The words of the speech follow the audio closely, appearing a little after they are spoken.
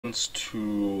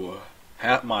To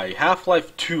my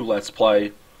Half-Life 2 Let's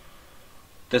Play.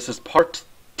 This is part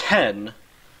 10,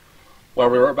 where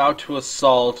we're about to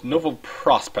assault Nova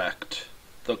Prospekt,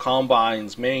 the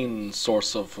Combine's main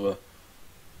source of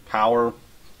power.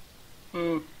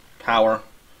 Power.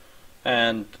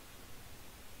 And,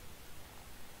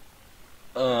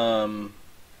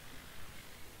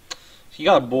 he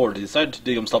got bored. He decided to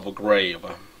dig himself a grave.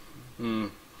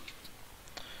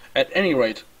 At any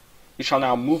rate, we shall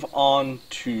now move on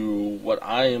to what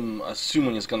I am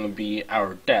assuming is going to be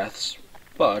our deaths,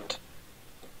 but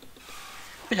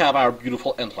we have our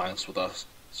beautiful Endlines with us,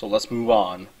 so let's move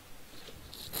on.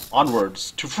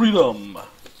 Onwards to freedom!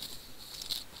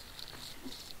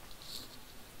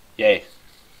 Yay.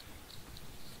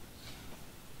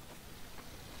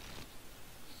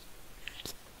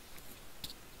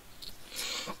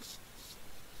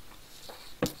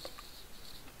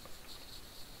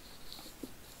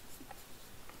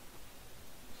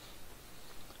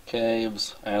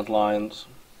 Caves, Endlines,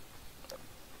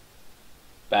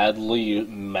 badly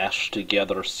meshed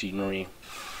together scenery.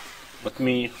 With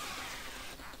me,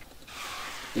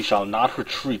 we shall not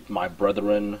retreat, my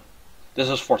brethren. This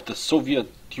is for the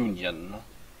Soviet Union.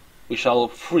 We shall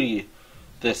free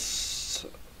this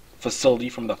facility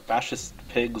from the fascist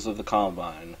pigs of the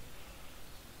Combine.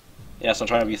 Yes, I'm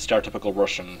trying to be stereotypical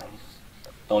Russian.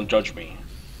 Don't judge me.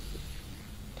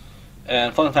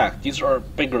 And fun fact, these are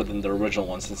bigger than the original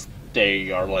ones since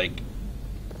they are, like,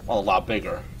 a lot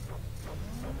bigger.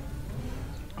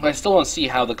 But I still don't see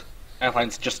how the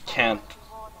Endlines just can't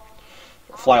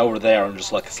fly over there and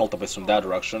just, like, assault the base from that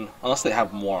direction. Unless they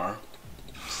have more.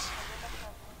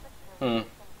 Who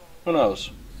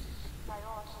knows?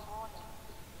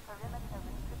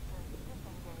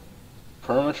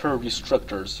 Perimeter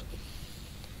restrictors.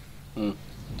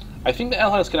 I think the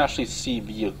Endlines can actually see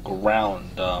via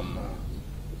ground,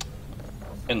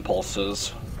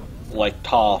 impulses, like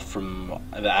Toph from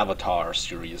the Avatar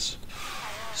series.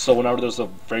 So whenever there's a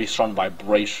very strong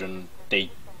vibration,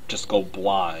 they just go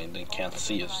blind and can't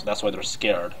see it. So that's why they're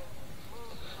scared.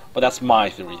 But that's my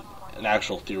theory, an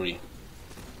actual theory.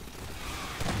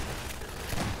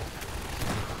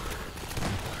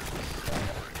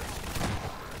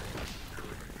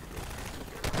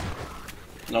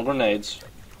 No grenades.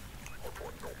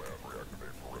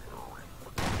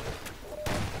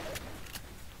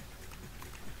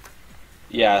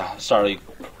 Yeah, sorry.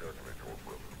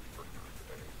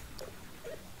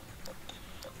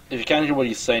 If you can't hear what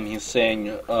he's saying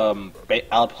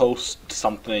outpost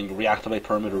something, reactivate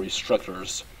perimeter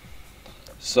restrictors.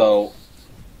 So,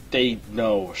 they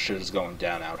know shit is going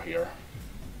down out here.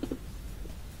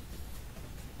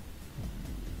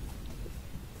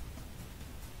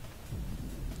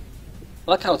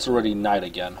 I like how it's already night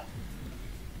again.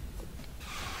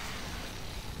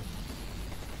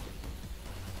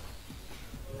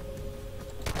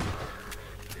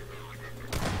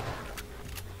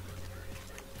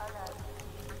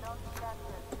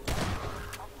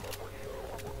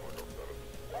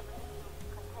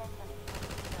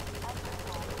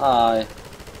 Hi.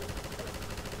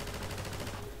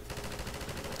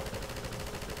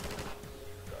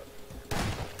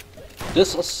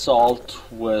 This assault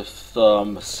with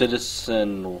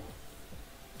Anti-Citizen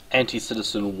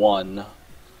 1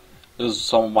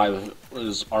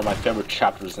 are my favorite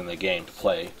chapters in the game to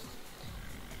play.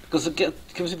 Because it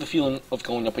gives you the feeling of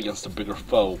going up against a bigger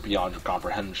foe beyond your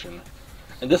comprehension.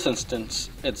 In this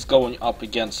instance, it's going up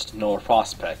against Nova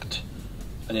Prospekt,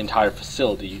 an entire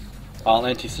facility, while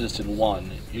in Anti-Citizen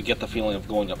 1, you get the feeling of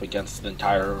going up against the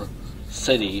entire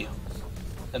city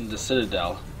and the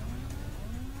Citadel,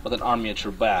 with an army at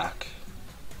your back.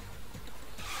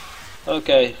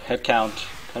 Okay, head count,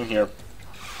 come here.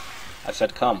 I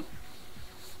said come.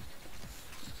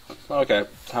 Okay,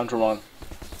 time to run.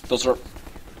 Those are...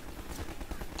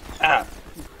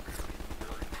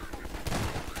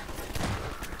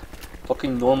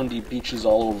 Fucking Normandy beaches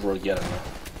all over again.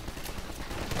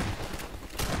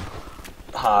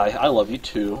 Hi, I love you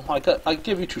too. I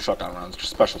give you 2 shotgun rounds, you're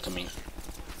special to me.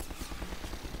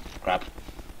 Crap.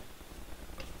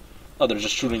 Oh, they're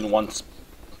just shooting once.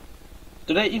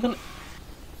 Did I even...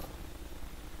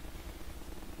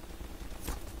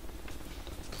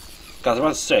 Guys, I was about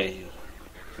to say,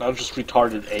 that was just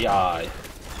retarded AI.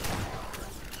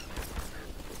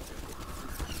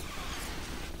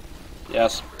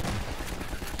 Yes.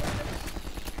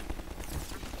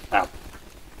 Ow.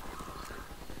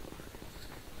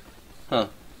 Huh.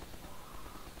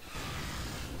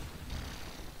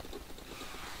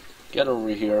 Get over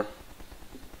here.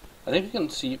 I think you can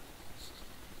see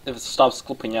if it stops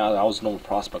clipping out. I was Nova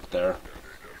Prospekt there.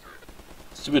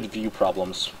 Stupid view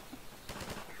problems.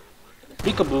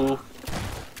 Peekaboo.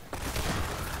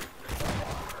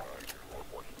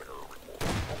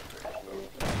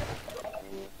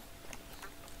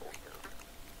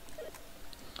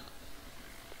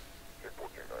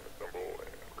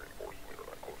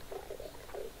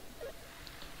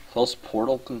 Close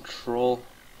portal control.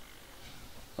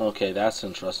 Okay, that's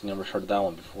interesting. Never heard that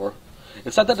one before.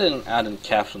 It's sad that they didn't add in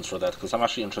captions for that, because I'm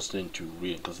actually interested into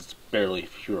reading, because it's barely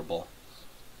hearable.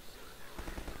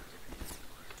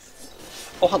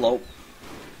 Oh, hello.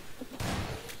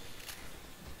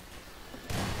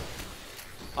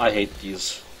 I hate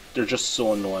these. They're just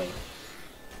so annoying.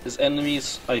 As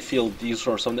enemies, I feel these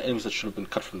are some of the enemies that should have been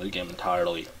cut from the game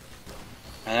entirely.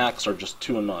 Hacks are just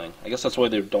too annoying. I guess that's why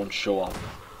they don't show up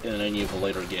in any of the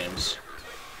later games.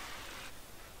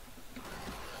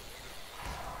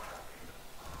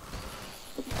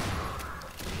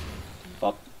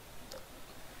 Fuck.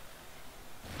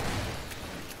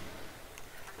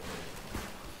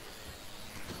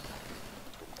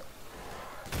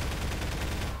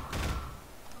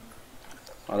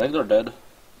 I think they're dead.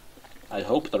 I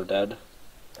hope they're dead.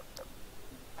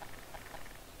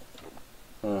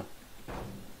 Huh.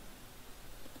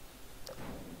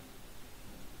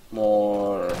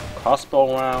 More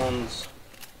crossbow rounds.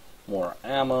 More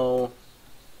ammo.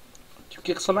 You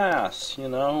kick some ass, you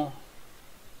know?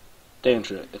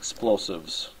 Danger.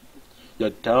 Explosives.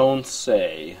 You don't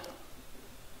say.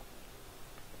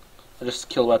 I just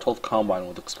killed about 12 Combine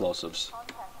with explosives.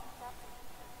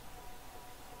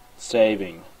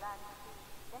 Saving.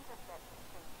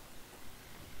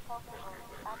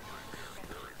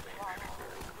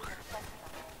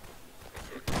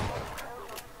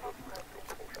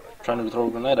 Trying to throw a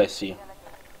grenade, I see.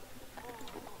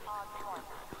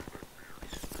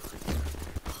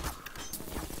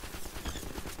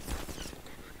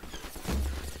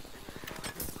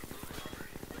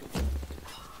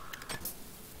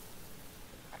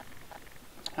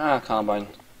 Ah, Combine.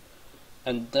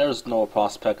 And there's no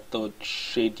prospect, though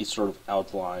shady sort of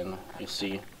outline, you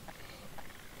see.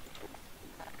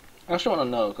 I actually want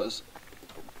to know, because...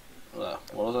 what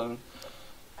was I?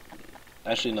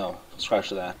 Actually, no.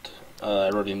 Scratch that. I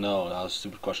already know. That was a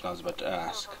stupid question I was about to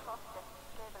ask.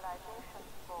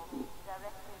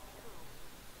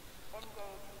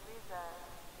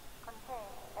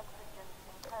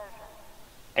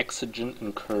 Exigent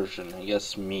incursion. I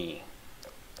guess me.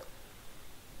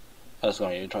 That's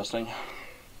going to be interesting.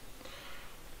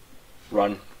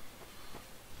 Run.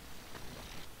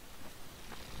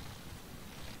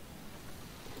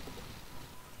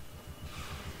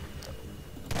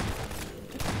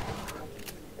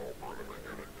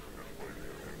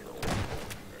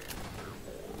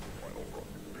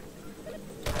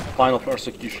 Final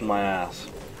persecution, my ass.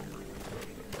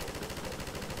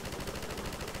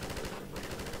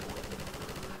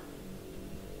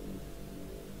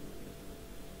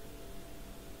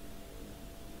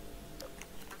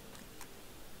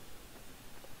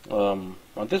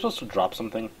 Aren't they supposed to drop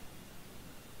something?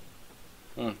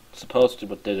 Supposed to,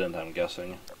 but didn't, I'm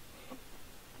guessing.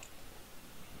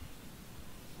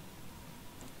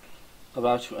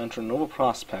 About to enter Nova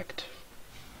Prospect.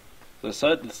 They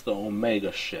said it's the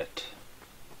Omega shit.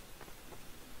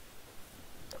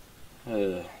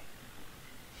 I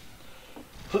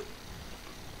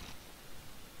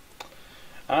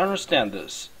understand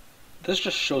this. This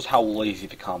just shows how lazy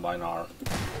the Combine are.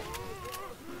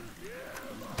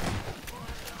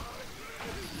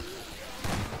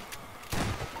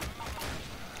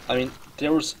 I mean,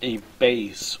 there was a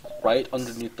base right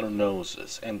underneath their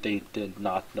noses, and they did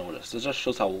not notice. This just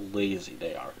shows how lazy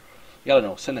they are. You gotta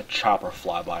know, send a chopper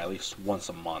flyby at least once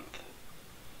a month.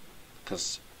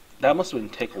 Because that must have been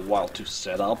take a while to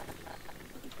set up.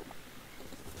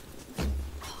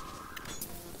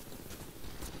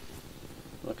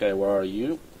 Okay, where are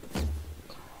you?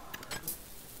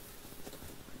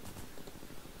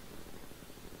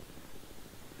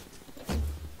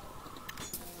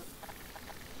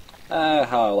 Ah,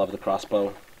 how I love the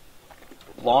crossbow.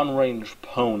 Long-range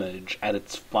ponage at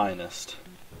its finest.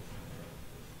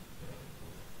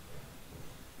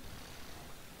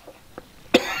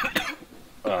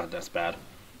 That's bad.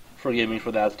 Forgive me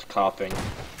for that coughing.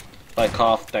 If I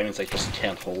cough, that means I just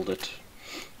can't hold it.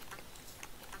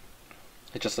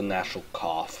 It's just a natural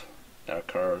cough that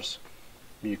occurs.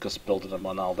 Mucus building up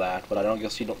and all that, but I don't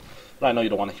guess you don't. But I know you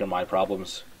don't want to hear my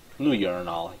problems. New year and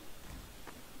all.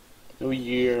 New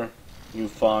year, new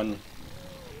fun,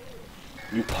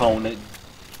 new ponage.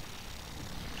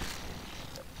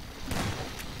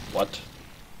 What?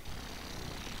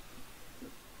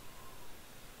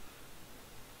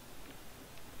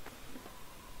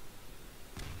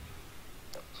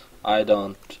 I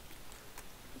don't...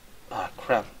 Ah,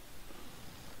 crap.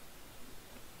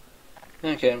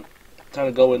 Okay, time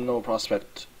to go with no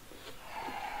prospect.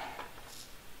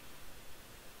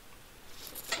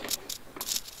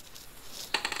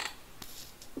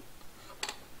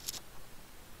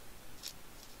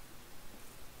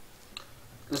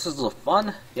 This is the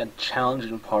fun yet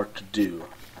challenging part to do.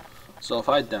 So if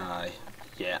I die,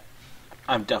 yeah,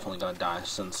 I'm definitely gonna die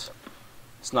since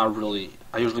it's not really.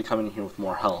 I usually come in here with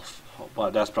more health,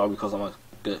 but that's probably because I'm a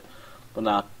good, but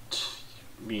not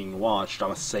being watched.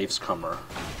 I'm a safe scrummer.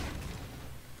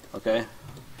 Okay.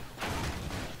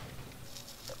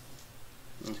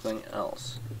 Anything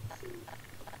else?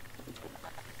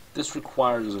 This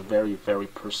requires a very, very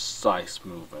precise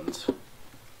movement,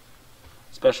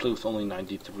 especially with only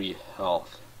 93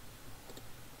 health.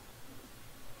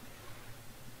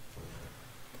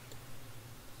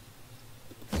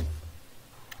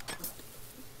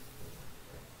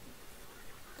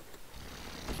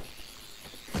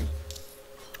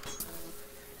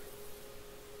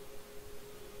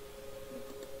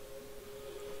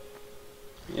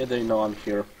 Yeah, they know I'm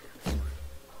here.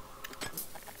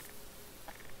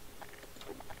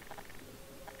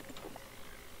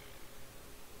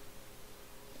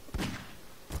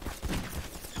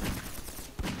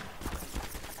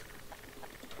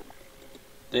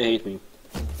 They hate me.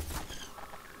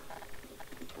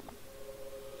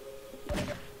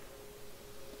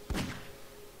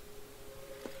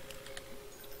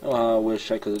 Oh, I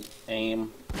wish I could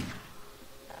aim.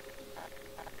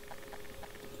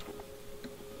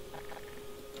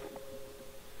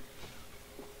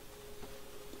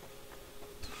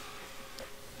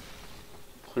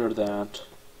 Clear that.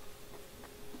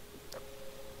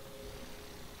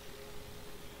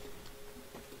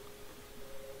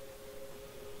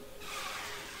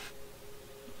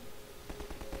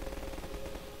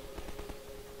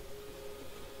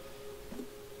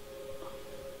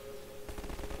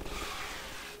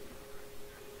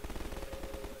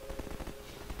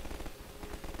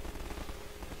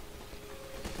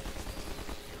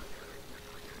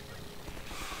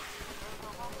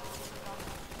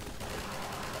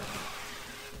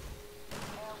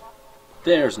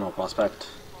 There's no prospect.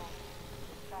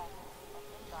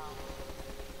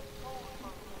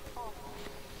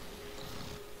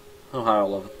 Oh, how I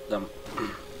love them.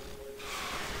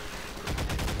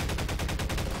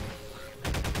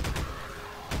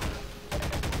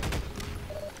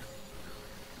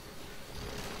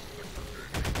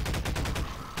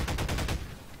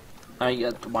 I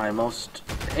get my most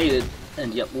hated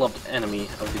and yet loved enemy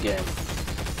of the game.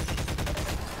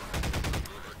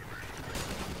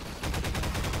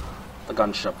 The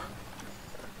gunship.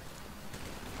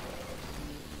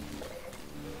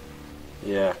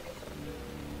 Yeah.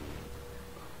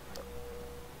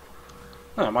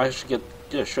 I might should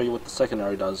show you what the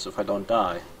secondary does if I don't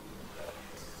die.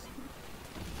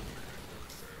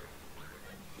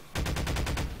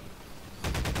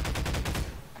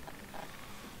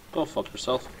 Go fuck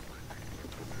yourself.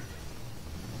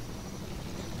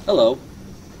 Hello.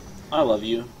 I love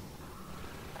you.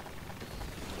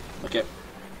 Okay.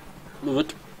 Move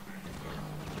it.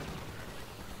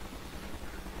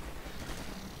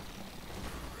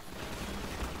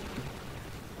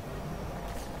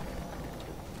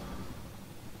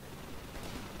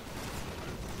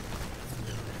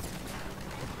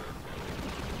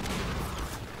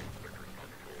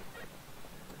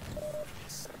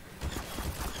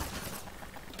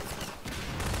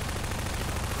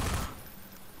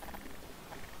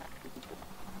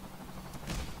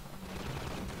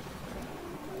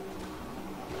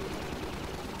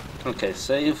 Okay,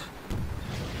 save.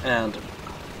 And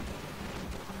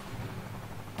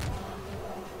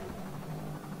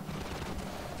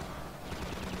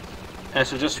I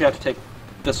suggest we have to take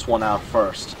this one out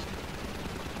first.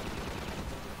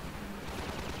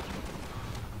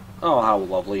 Oh, how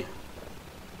lovely.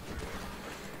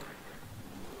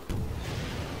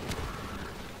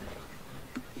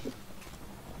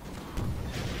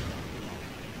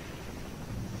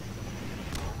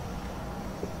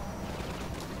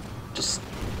 Just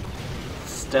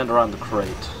stand around the crate.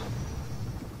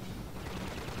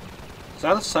 Is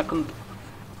that a second?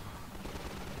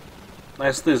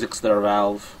 Nice physics there,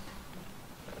 Valve.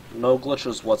 No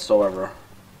glitches whatsoever.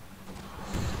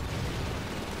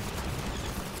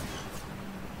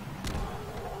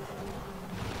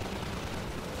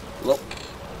 Look.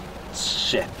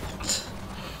 Shit.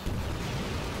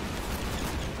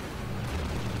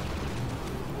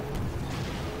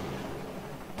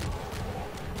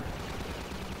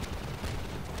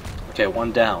 Okay,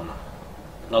 one down.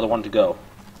 Another one to go.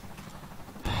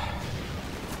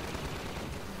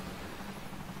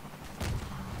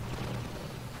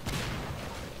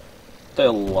 They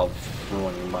love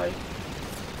ruining my...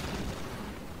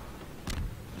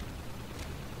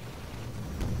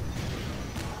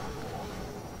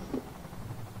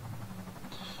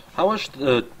 I wish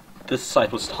this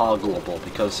site was toggleable,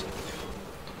 because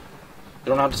you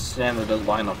don't have to stand in the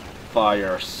line of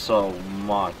fire so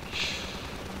much.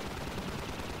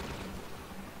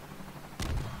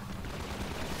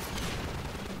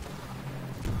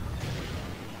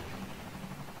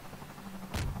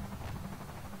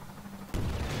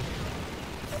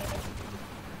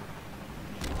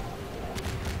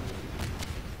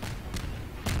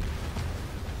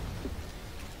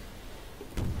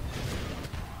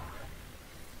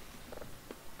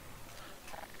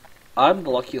 I'm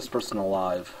the luckiest person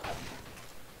alive.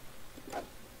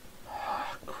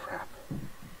 Crap.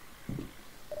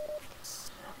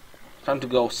 Time to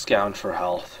go scout for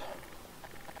health.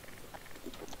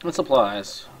 And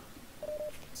supplies.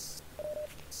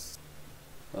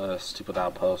 Stupid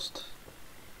outpost.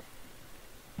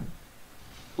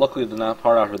 Luckily the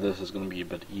part after this is going to be a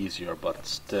bit easier, but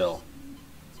still.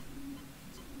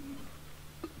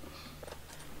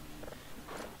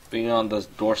 Being on the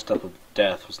doorstep of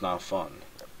death was not fun.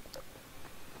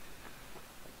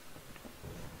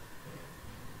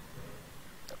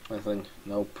 Anything?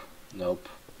 Nope. Nope.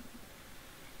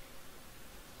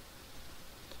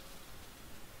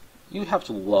 You have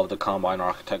to love the Combine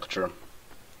architecture.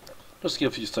 Just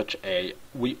gives you such a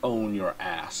we own your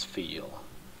ass feel.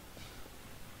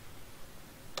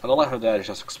 And the life of that is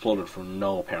just exploded for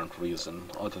no apparent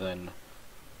reason other than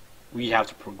we have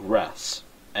to progress,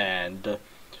 and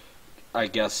I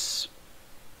guess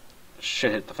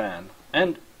shit hit the fan.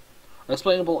 And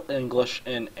unexplainable English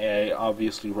in a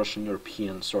obviously Russian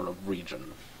European sort of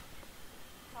region.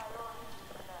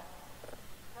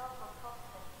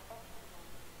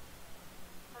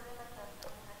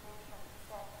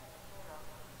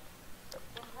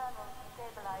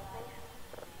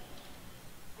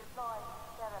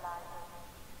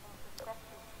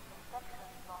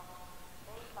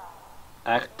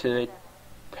 Activate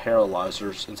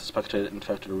paralyzers in suspected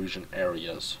infected region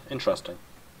areas. Interesting.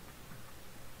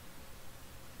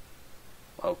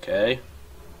 Okay.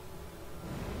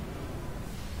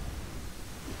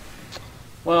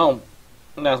 Well,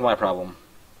 that's my problem.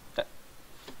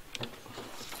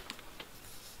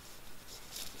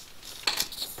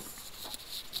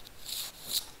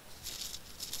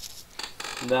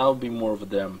 That would be more of a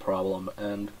them problem,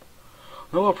 and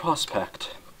no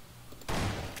prospect.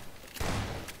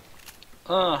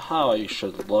 How you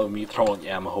should love me throwing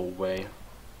ammo away.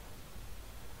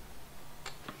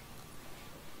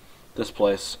 This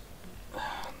place.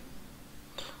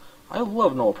 I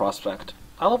love Noah Prospect.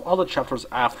 I love all the chapters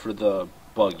after the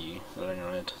buggy, at any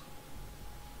rate.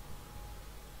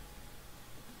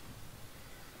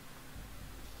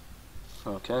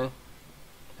 Okay.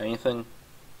 Anything?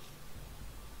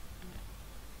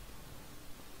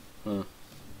 I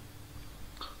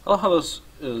love how this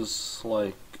is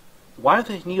like... Why do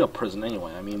they need a prison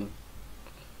anyway? I mean,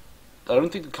 I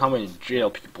don't think they come in and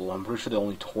jail people. I'm pretty sure they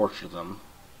only torture them.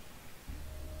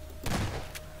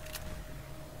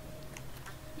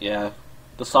 Yeah,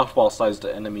 the softball-sized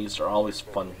enemies are always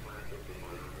fun.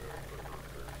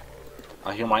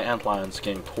 I hear my antlions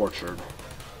getting tortured.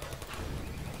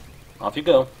 Off you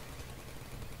go.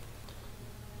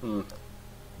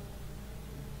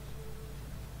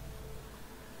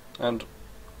 And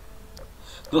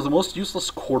it was the most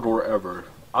useless corridor ever.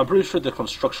 I'm pretty sure the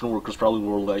construction workers probably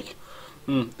were like,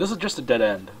 this is just a dead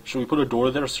end. Should we put a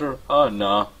door there, sir?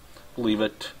 Nah. Leave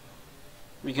it.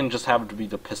 We can just have it to be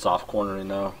the piss-off corner, you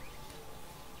know.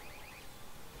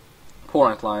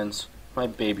 Poor Antlines. My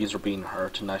babies are being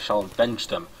hurt, and I shall avenge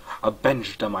them.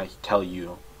 Avenge them, I tell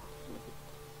you.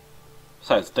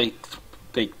 Besides, they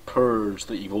purge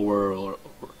the evil world.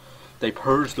 They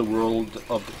purge the world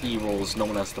of evils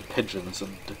known as the pigeons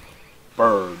and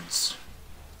birds.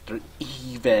 They're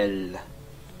evil.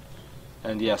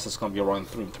 And yes, it's going to be a running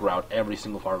theme throughout every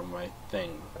single part of my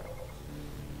thing.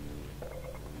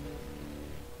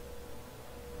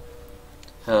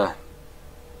 Can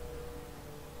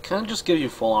I just give you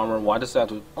full armor? Why does that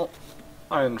do... Oh,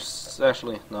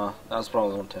 actually, no, that's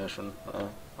probably a limitation.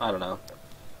 I don't know.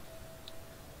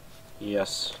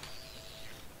 Yes.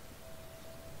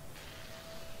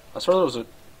 I swear there was a...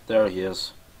 There he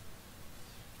is.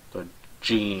 The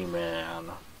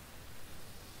G-Man.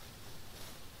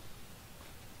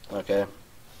 Okay.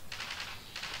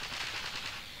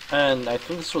 And I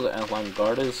think this is where the Antline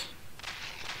Guard is.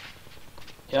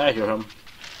 Yeah, I hear him.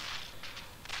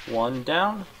 One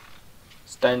down.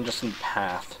 Stand just in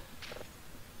path.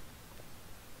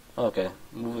 Okay,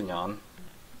 moving on.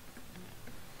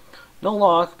 No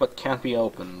lock, but can't be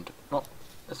opened. No,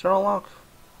 is there a lock?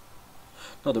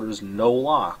 No, there is no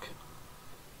lock.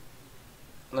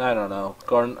 I don't know.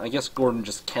 Gordon, I guess Gordon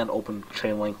just can't open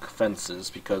chain link fences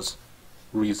because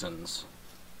reasons.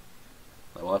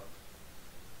 Like what?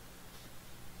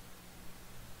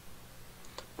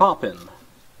 Poppin'.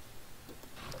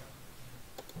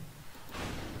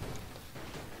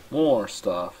 More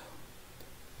stuff.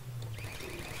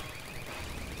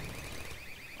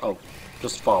 Oh,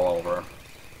 just fall over.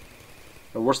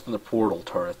 They're worse than the portal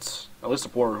turrets. At least the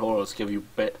portal turrets give you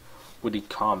witty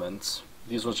comments.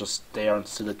 These ones just stare and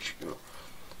sit at you.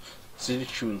 Sit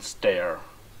at you and stare.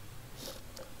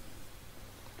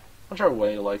 Whichever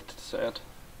way you like to say it.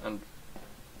 And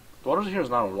the water here is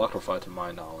not electrified to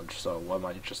my knowledge, so why am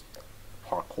I just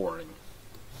parkouring?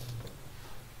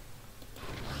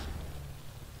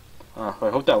 I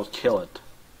hope that would kill it.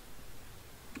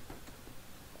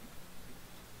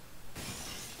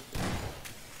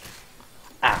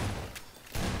 Ah!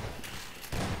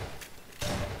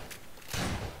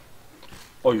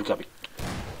 Oh, you got me.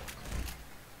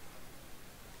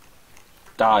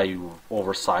 Die, you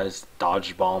oversized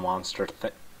dodgeball monster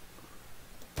thing.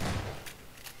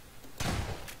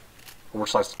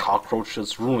 Oversized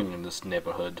cockroaches ruining this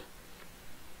neighborhood.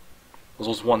 This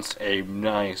was once a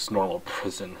nice, normal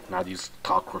prison. Now these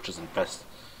cockroaches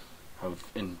have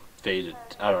invaded.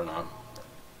 I don't know.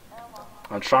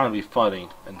 I'm trying to be funny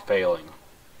and failing.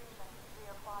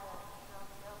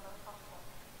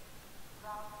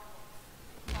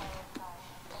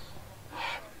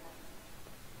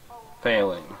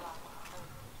 Failing.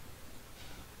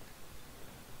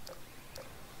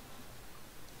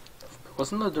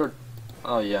 Wasn't the dirt?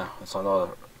 Oh yeah, it's on the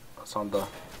other. It's on the.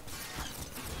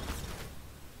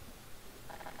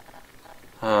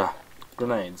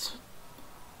 Grenades.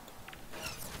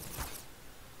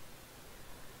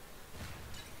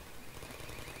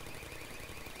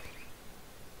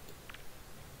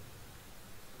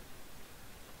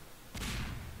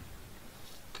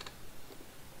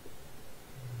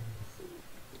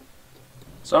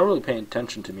 It's not really paying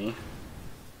attention to me.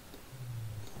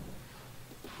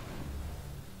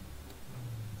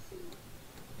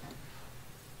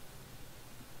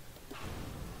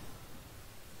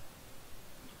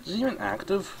 Is it even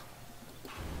active?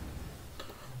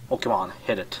 Oh, come on,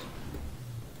 hit it.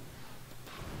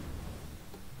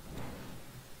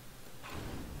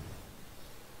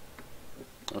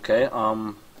 Okay,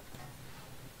 I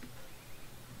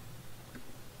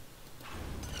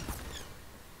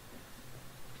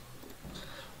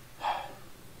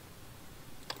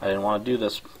didn't want to do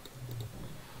this,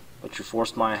 but you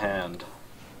forced my hand.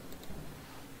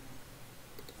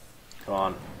 Come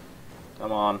on.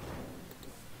 Come on.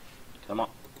 Come on.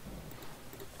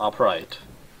 Upright.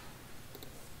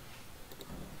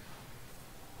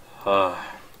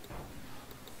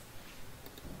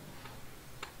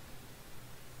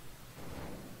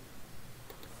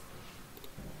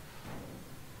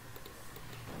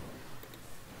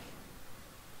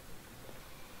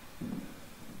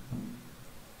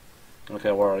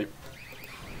 Okay, where are you?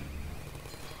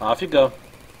 Off you go.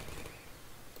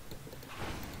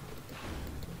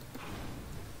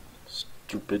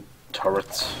 Stupid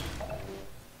turrets.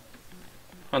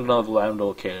 Another land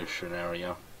location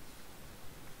area.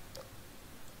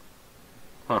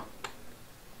 Huh.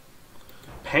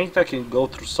 Paint that can go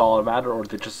through solid matter, or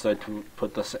they just said to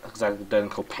put the exact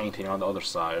identical painting on the other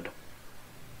side?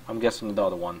 I'm guessing the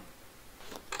other one.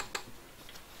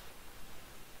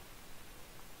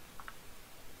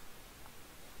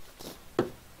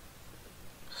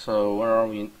 So, where are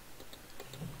we?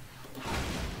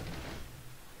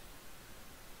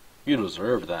 You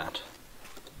deserve that.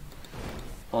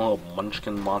 Oh,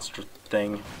 munchkin monster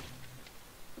thing.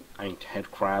 I mean, head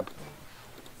crab.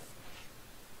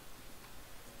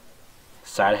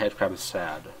 Sad head crab is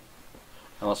sad.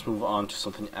 Now let's move on to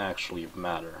something actually of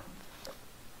matter.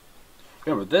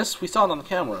 Remember this? We saw it on the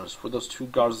cameras, where those two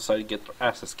guards decided to get their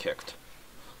asses kicked.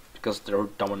 Because they were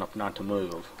dumb enough not to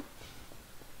move.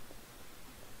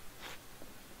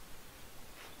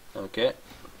 Okay.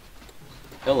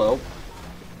 Hello.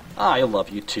 I love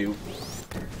you too.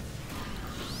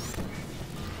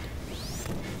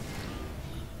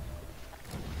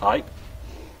 Hi.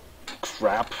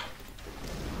 Crap.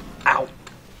 Ow.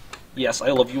 Yes,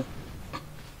 I love you.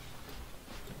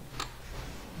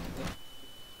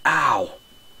 Ow.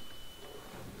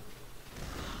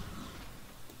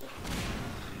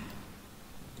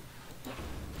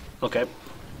 Okay.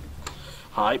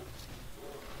 Hi.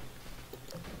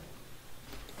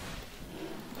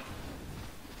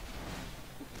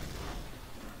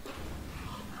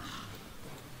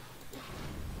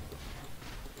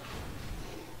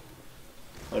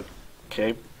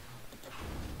 Okay.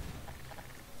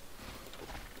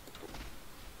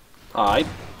 Alright.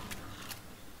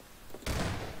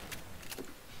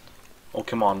 Oh,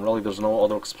 come on, really? There's no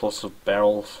other explosive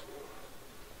barrels?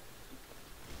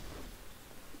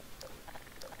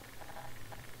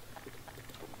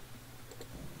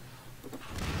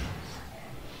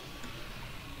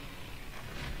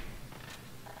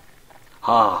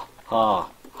 Ha, ha,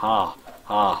 ha,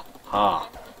 ha, ha,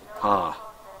 ha.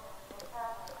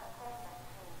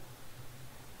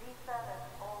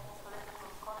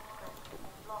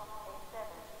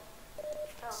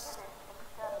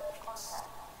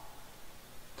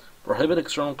 Prohibit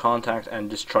external contact and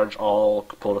discharge all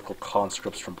political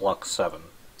conscripts from Block 7.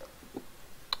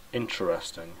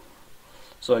 Interesting.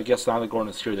 So I guess now that Gordon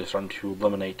is here, they're starting to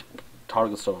eliminate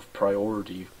targets of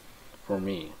priority for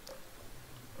me.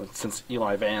 But since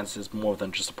Eli Vance is more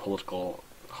than just a political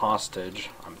hostage,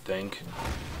 I think,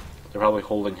 they're probably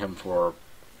holding him for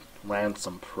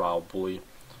ransom, probably.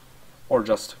 Or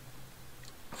just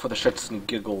for the shits and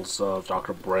giggles of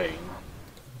Dr. Brain.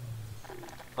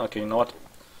 Okay, you know what?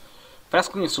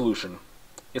 Fast cleaning solution.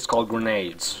 It's called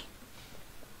grenades.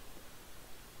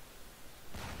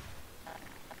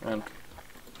 And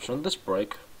shouldn't this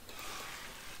break?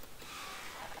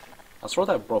 I swore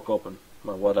that broke open,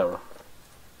 but whatever.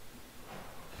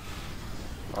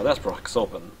 Oh, that's broke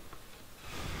open.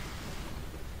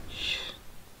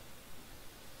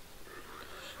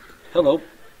 Hello.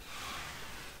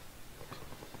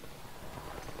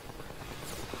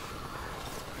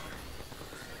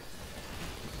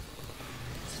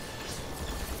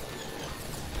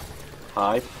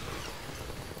 Hi.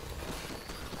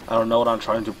 I don't know what I'm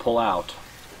trying to pull out.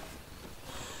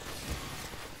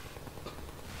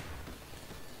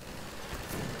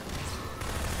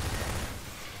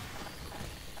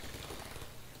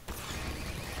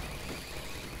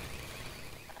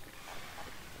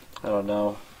 I don't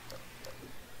know.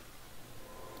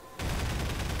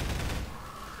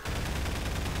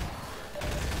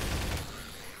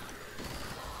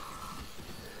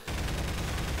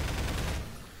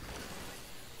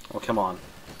 Oh, come on.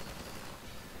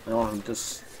 I don't want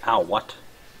this. Ow, what?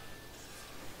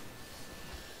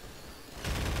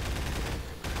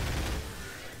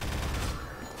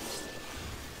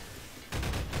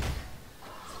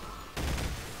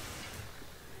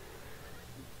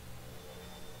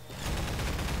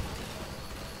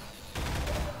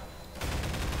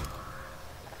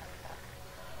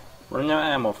 Running out of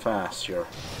ammo fast here.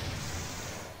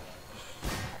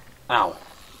 Ow.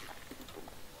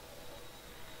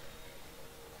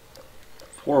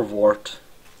 4 Vort.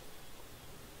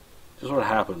 This is what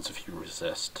happens if you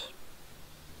resist.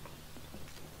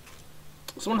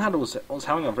 Someone was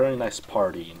having a very nice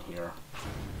party in here.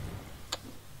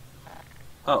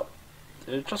 Oh,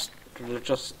 it just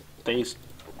phased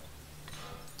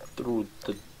through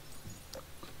the.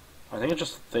 I think it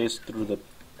just phased through the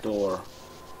door.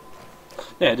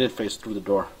 Yeah, it did phase through the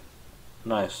door.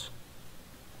 Nice.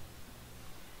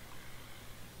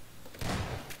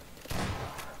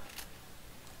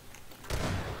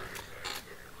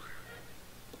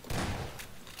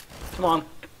 Come on.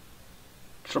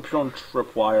 Trip your own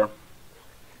tripwire.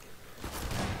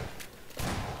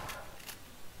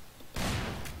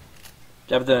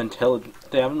 They have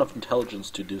they have enough intelligence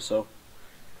to do so.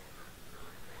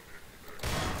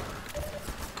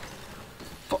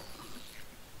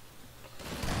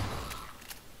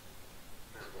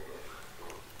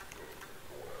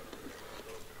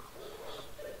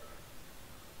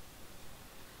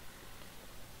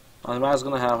 I imagine it's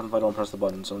gonna happen if I don't press the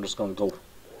button, so I'm just gonna go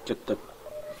get the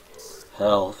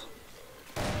health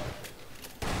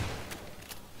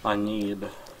I need.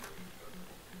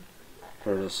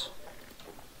 Here it is.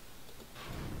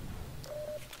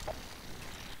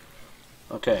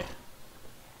 Okay.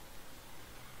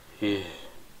 Yeah.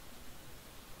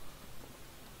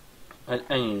 At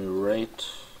any rate,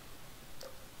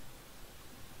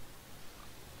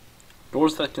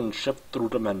 doors that can shift through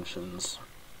dimensions.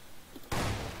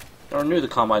 I knew the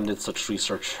Combine did such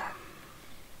research.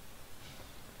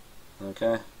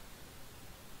 Okay.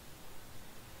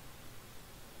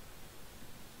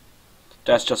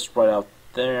 That's just right out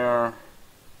there.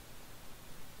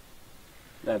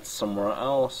 That's somewhere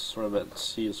else. We're about to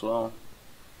see as well.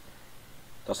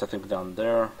 That's, I think, down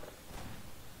there.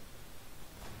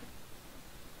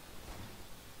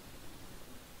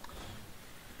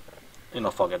 You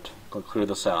know, fuck it. Go clear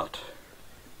this out.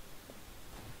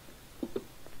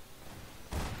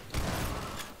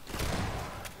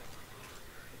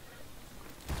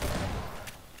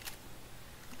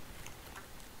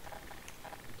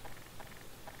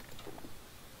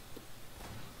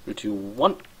 Three, two,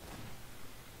 one.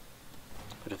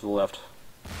 to the left.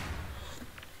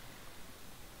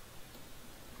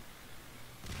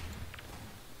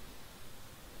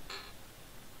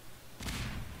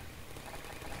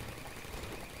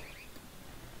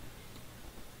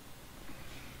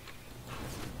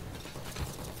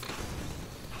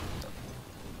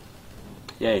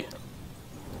 Yay.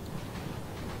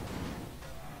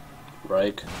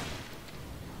 Break.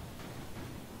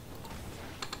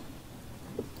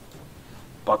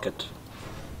 Bucket.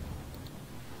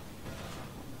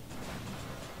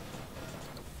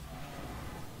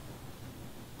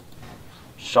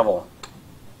 Shovel.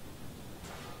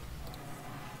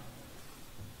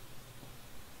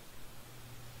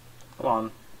 Come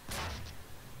on.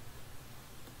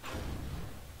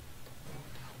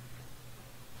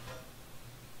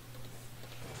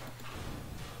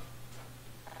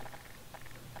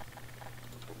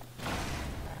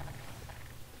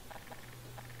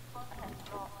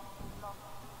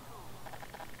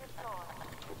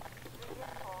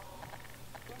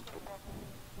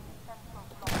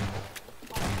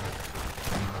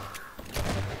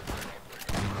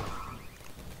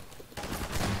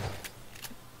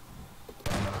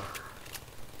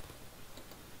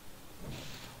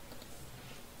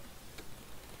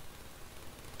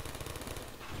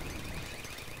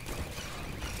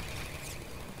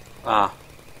 Ah.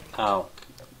 Ow.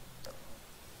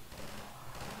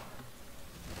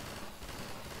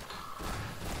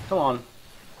 Come on.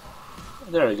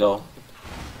 There we go.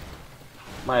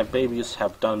 My babies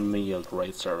have done me a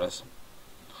great service.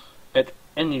 At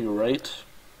any rate,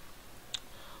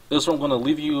 this one I'm going to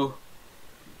leave you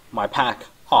my pack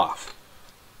off.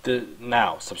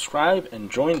 Now, subscribe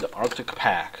and join the Arctic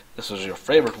Pack. This is your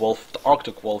favorite wolf, the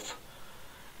Arctic Wolf.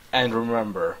 And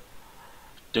remember,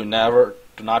 do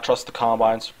not trust the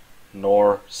Combines,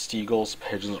 nor seagulls,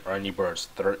 pigeons, or any birds.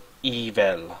 They're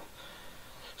evil.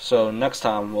 So next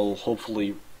time we'll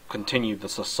hopefully continue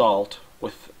this assault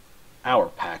with our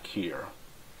pack here,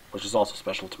 which is also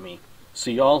special to me.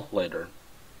 See y'all later.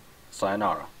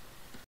 Sayonara.